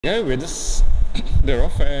Go with this. They're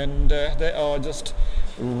off and they are just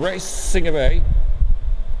racing away,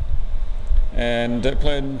 and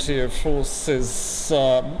plenty of forces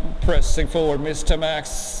pressing forward. Mr.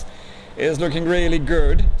 Max is looking really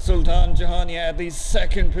good. Sultan Jahania at the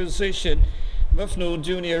second position. Mufnood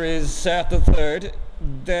Jr. is at the third.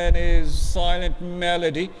 Then is Silent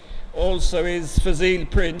Melody. Also is Fazil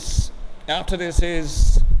Prince. After this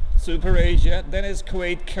is Super Asia. Then is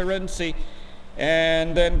Kuwait Currency.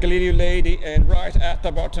 And then Galileo Lady, and right at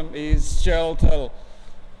the bottom is Sheltel.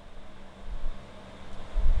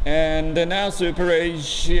 And now Super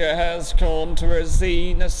Asia has gone towards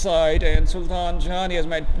the inner side, and Sultan Jahani has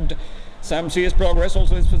made some serious progress.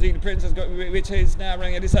 Also his Fazil Prince has got, which is now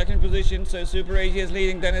running at the second position. So Super Asia is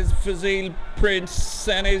leading, then is Fazil Prince,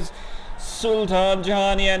 and is Sultan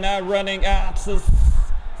Jahani now running at the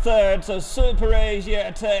third. So Super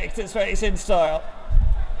Asia takes its race in style.